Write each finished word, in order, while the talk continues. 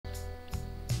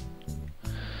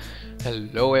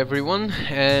Hello everyone,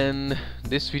 and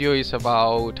this video is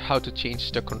about how to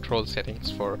change the control settings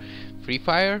for Free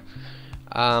Fire.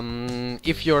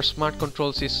 If your smart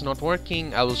controls is not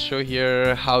working, I will show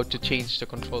here how to change the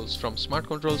controls from smart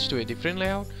controls to a different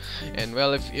layout. And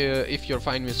well, if you're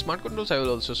fine with smart controls, I will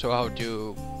also show how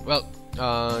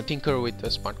to tinker with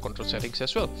the smart control settings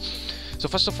as well. So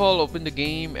first of all, open the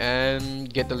game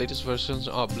and get the latest versions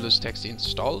of Bluestacks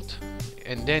installed.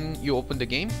 And then you open the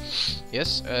game,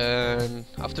 yes, and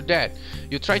after that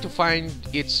you try to find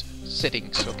its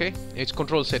settings, okay, its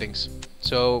control settings.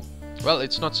 So well,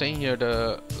 it's not saying here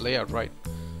the layout, right?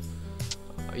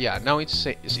 Yeah, now it's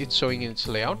showing its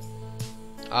layout.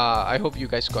 I hope you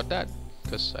guys got that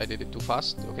because I did it too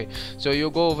fast. Okay, so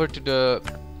you go over to the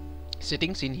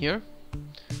settings in here,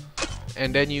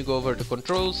 and then you go over to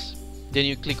controls, then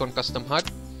you click on custom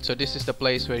HUD. So this is the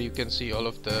place where you can see all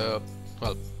of the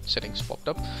settings popped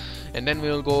up, and then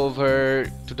we'll go over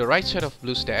to the right side of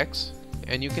Bluestacks,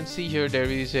 and you can see here there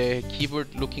is a keyboard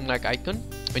looking like icon.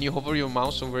 When you hover your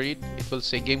mouse over it, it will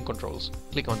say game controls.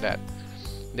 Click on that,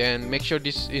 then make sure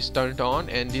this is turned on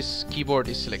and this keyboard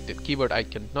is selected, keyboard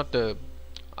icon, not the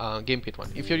gamepad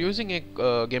one. If you're using a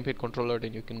gamepad controller,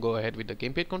 then you can go ahead with the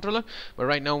gamepad controller, but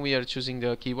right now we are choosing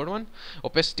the keyboard one.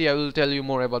 Opacity, I will tell you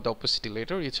more about the opacity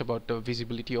later. It's about the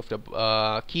visibility of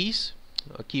the keys,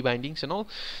 key bindings and all.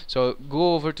 So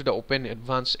go over to the open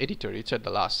advanced editor, it's at the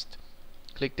last,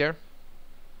 click there.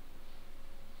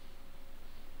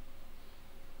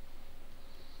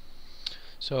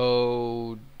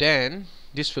 So then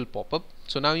this will pop up.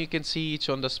 So now you can see it's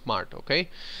on the smart, okay,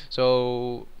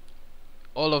 so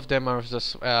all of them are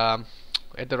just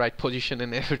at the right position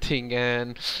and everything.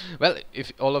 And well,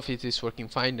 if all of it is working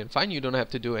fine, then fine, you don't have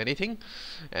to do anything.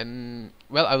 And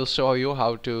well, I will show you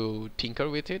how to tinker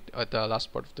with it at the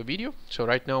last part of the video. So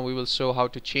right now we will show how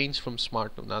to change from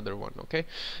smart to another one, okay.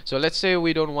 So let's say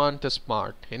we don't want the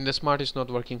smart and the smart is not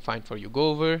working fine for you. Go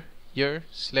over here,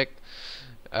 select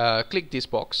click this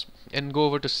box and go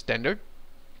over to standard.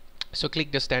 So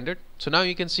click the standard. So now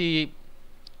you can see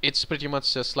it's pretty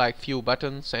much just like few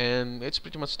buttons and it's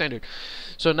pretty much standard.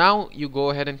 So now you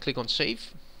go ahead and click on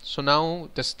save. So now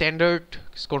the standard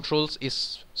controls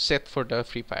is set for the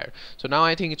Free Fire. So now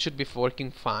I think it should be working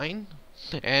fine.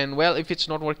 And well, if it's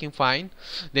not working fine,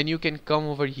 then you can come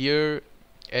over here,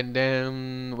 and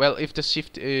then well, if the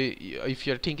shift if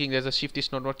you're thinking that the shift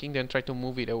is not working, then try to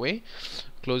move it away,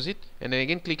 close it, and then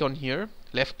again click on here,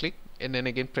 left click, and then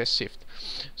again press shift.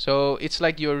 So it's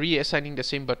like you're reassigning the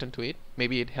same button to it.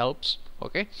 Maybe it helps.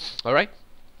 Okay, alright.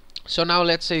 So now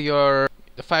let's say the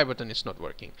fire button is not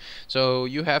working, so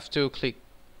you have to click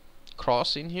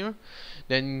cross in here,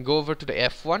 then go over to the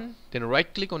F1, then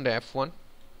right click on the F1.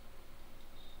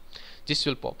 This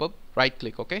will pop up, right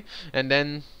click, okay, and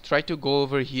then try to go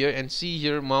over here and see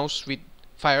here mouse with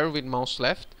fire with mouse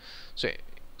left. So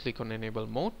click on enable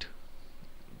mode,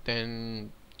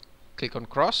 then click on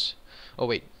cross. Oh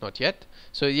wait, not yet.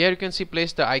 So here you can see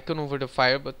place the icon over the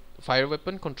fire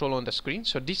weapon control on the screen.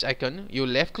 So this icon, you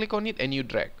left click on it and you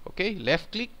drag, okay,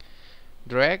 left click,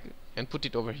 drag, and put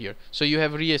it over here. So you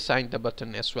have reassigned the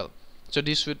button as well. So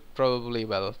this would probably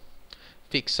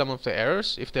fix some of the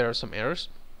errors if there are some errors.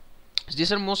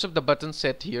 These are most of the buttons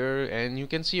set here, and you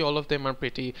can see all of them are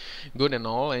pretty good and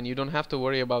all, and you don't have to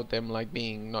worry about them like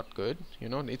being not good, you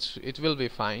know. It will be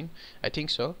fine, I think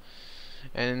so.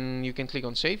 And you can click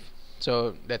on save.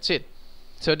 So that's it.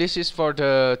 So this is for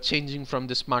the changing from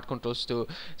the smart controls to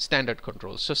standard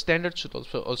controls. So standard should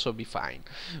also be fine.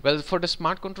 Well, for the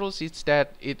smart controls, it's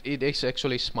that it is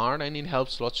actually smart and it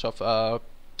helps lots of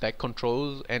like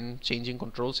controls and changing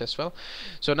controls as well.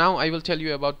 So now I will tell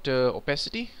you about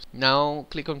opacity. Now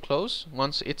click on close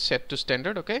once it's set to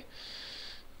standard, okay,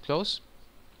 close.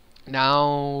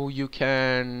 Now you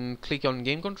can click on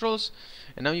game controls,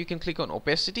 and now you can click on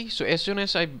opacity. So as soon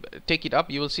as I take it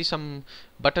up, you will see some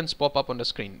buttons pop up on the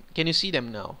screen. Can you see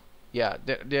them now? Yeah,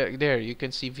 there you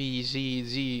can see V, Z,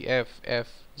 Z, F, F,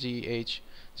 G, H,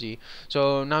 G.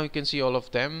 So now you can see all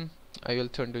of them. I will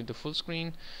turn into full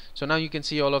screen. So now you can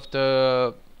see all of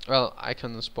the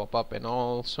icons pop up and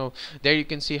all. So there you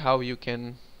can see how you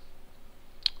can,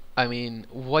 I mean,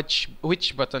 which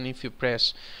button if you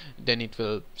press, then it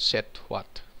will set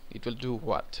what, it will do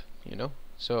what, you know.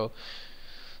 So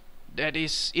that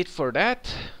is it for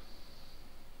that.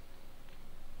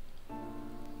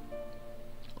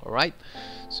 Alright,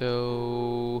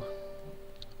 so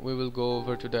we will go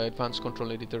over to the advanced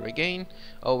control editor again.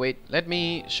 Oh wait, let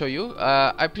me show you.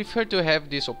 I prefer to have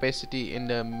this opacity in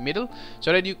the middle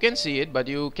so that you can see it, but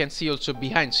you can see also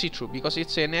behind, see-through, because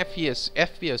it's an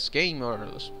FPS game, or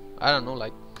I don't know,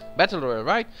 like battle royale,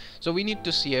 right? So we need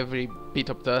to see every bit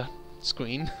of the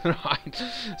screen. Right,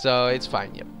 so it's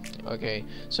fine. Yep. Okay,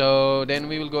 so then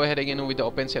we will go ahead again with the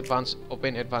open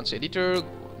advanced editor.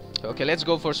 Okay, let's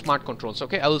go for smart controls.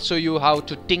 Okay, I'll show you how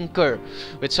to tinker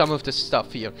with some of the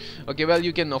stuff here. Okay, well,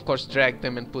 you can of course drag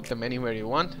them and put them anywhere you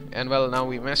want, and well, now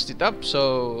we messed it up,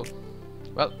 so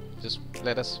well, just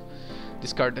let us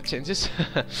discard the changes.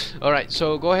 Alright,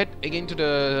 so go ahead again to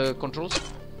the controls.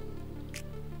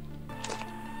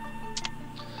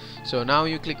 So now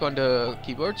you click on the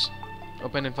keyboards,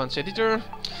 open advanced editor,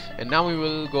 and now we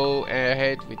will go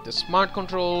ahead with the smart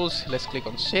controls. Let's click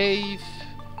on save.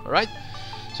 Alright,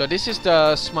 so this is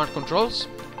the smart controls,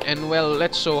 and well,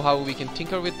 let's show how we can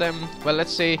tinker with them. Well,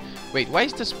 let's say, wait, why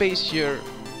is the space here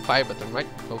fire button, right?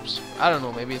 Oops, I don't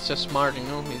know, maybe it's just smart, you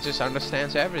know, it just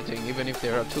understands everything, even if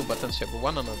there are two buttons here for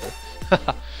one another.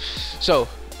 So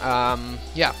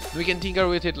yeah, we can tinker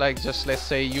with it, like just let's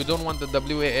say you don't want the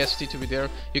WASD to be there,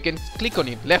 you can click on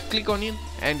it, left click on it,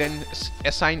 and then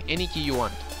assign any key you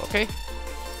want. Okay,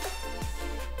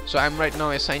 so I'm right now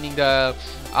assigning the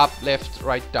up, left,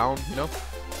 right, down, you know.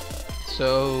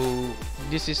 So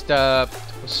this is the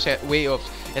way of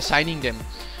assigning them.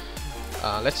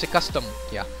 Let's say custom,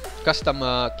 yeah, custom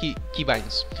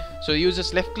keybinds. So you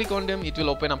just left click on them, it will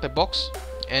open up a box,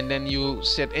 and then you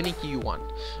set any key you want.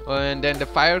 And then the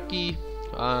fire key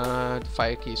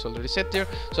is already set there.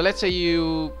 So let's say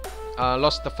you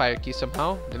lost the fire key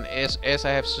somehow, then as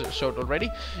I have showed already,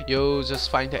 you just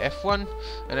find the F1,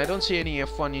 and I don't see any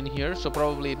F1 in here, so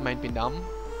probably it might be dumb.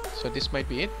 So this might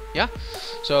be it, yeah.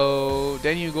 So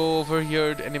then you go over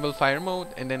here to enable fire mode,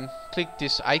 and then click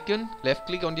this icon, left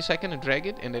click on this icon and drag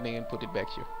it, and then again put it back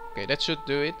here. Okay, that should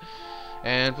do it.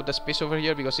 And put the space over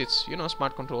here because it's, you know,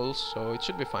 smart controls, so it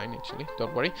should be fine actually,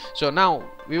 don't worry. So now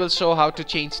we will show how to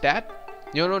change that.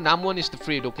 You know, num1 is the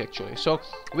free look actually, so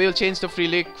we'll change the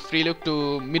free look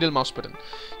to middle mouse button.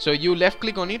 So you left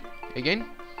click on it again,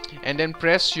 and then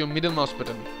press your middle mouse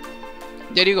button.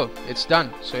 There you go, it's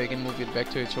done. So you can move it back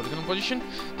to its original position.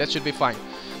 That should be fine.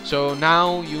 So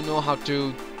now you know how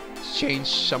to change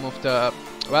some of the,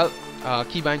 well,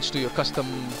 keybinds to your custom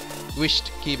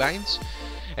wished keybinds.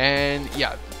 And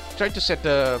yeah, try to set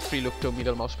the free look to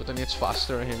middle mouse button. It's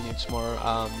faster and it's more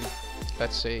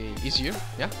let's say easier.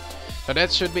 Yeah, so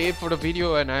that should be it for the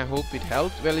video, and I hope it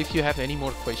helped. Well, if you have any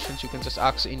more questions, you can just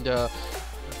ask in the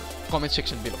comment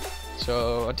section below.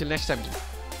 So until next time.